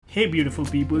Hey beautiful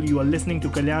people, you are listening to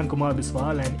Kalyan Kumar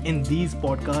Biswal, and in these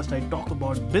podcasts I talk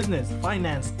about business,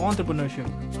 finance, entrepreneurship,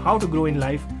 how to grow in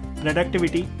life,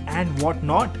 productivity and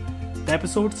whatnot. The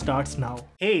episode starts now.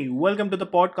 Hey, welcome to the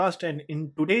podcast, and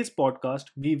in today's podcast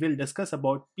we will discuss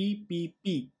about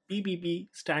PPP. PPP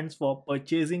stands for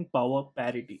Purchasing Power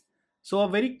Parity. So a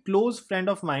very close friend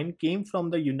of mine came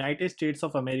from the United States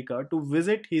of America to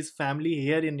visit his family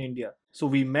here in India. So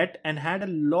we met and had a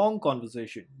long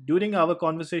conversation. During our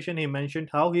conversation, he mentioned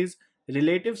how his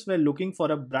relatives were looking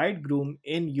for a bridegroom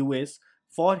in US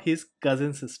for his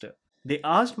cousin sister. They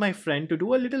asked my friend to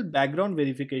do a little background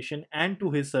verification, and to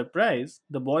his surprise,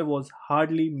 the boy was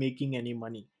hardly making any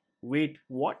money. Wait,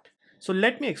 what? So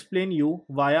let me explain you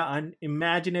via an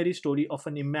imaginary story of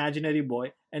an imaginary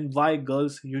boy and why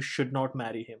girls you should not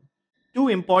marry him. Two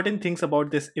important things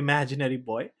about this imaginary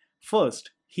boy.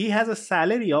 First, he has a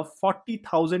salary of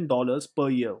 $40,000 per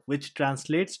year, which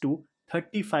translates to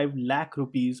 35 lakh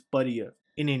rupees per year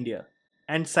in India.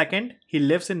 And second, he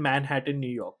lives in Manhattan,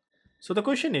 New York. So the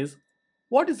question is,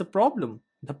 what is the problem?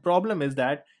 The problem is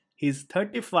that his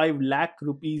 35 lakh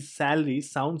rupees salary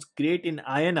sounds great in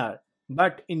INR,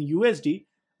 but in USD,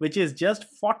 which is just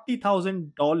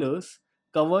 $40,000,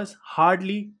 covers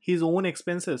hardly his own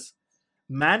expenses.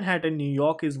 Manhattan, New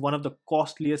York is one of the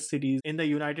costliest cities in the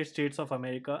United States of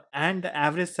America, and the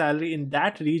average salary in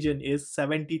that region is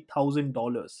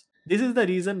 $70,000. This is the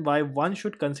reason why one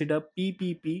should consider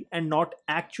PPP and not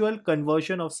actual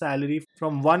conversion of salary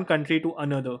from one country to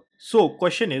another. So,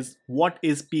 question is, what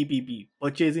is PPP?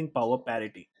 Purchasing Power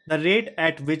Parity. The rate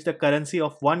at which the currency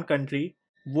of one country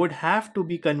would have to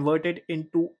be converted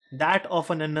into that of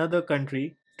another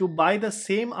country to buy the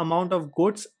same amount of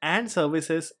goods and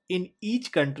services in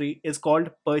each country is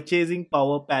called purchasing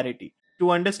power parity.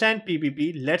 To understand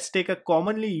PPP, let's take a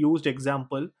commonly used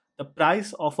example, the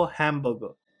price of a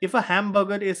hamburger. If a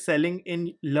hamburger is selling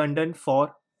in London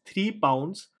for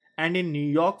 £3 and in New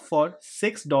York for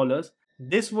 $6,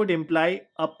 this would imply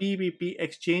a PPP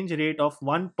exchange rate of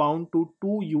 £1 to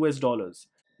 $2.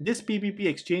 This PPP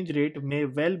exchange rate may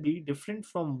well be different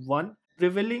from one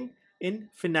prevailing in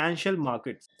financial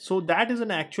markets. So that is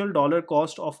an actual dollar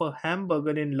cost of a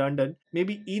hamburger in London may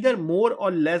be either more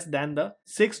or less than the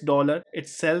 $6 it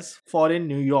sells for in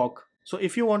New York. So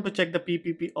if you want to check the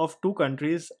PPP of two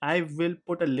countries, I will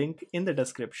put a link in the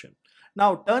description.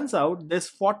 Now turns out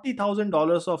this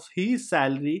 $40,000 of his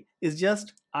salary is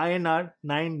just INR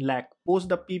 9 lakh post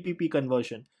the PPP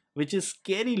conversion, which is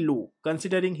scary low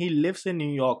considering he lives in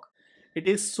New York. It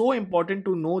is so important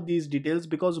to know these details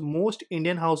because most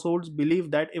Indian households believe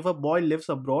that if a boy lives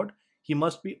abroad, he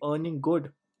must be earning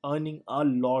good, earning a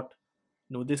lot.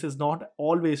 No, this is not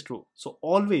always true. So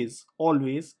always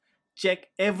check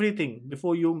everything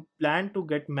before you plan to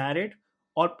get married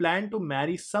or plan to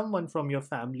marry someone from your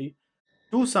family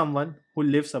to someone who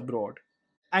lives abroad.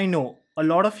 I know a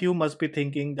lot of you must be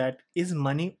thinking that is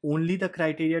money only the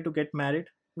criteria to get married?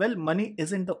 Well, money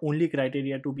isn't the only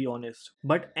criteria to be honest,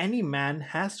 but any man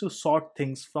has to sort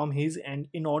things from his end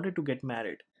in order to get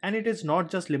married. And it is not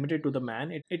just limited to the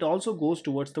man, it also goes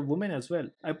towards the woman as well.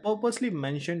 I purposely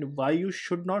mentioned why you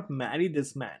should not marry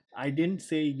this man. I didn't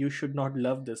say you should not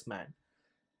love this man.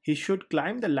 He should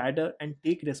climb the ladder and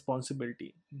take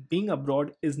responsibility. Being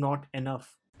abroad is not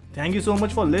enough. Thank you so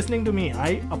much for listening to me.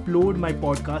 I upload my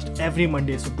podcast every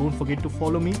Monday, so don't forget to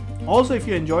follow me. Also, if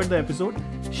you enjoyed the episode,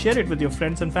 share it with your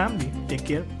friends and family. Take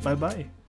care. Bye bye.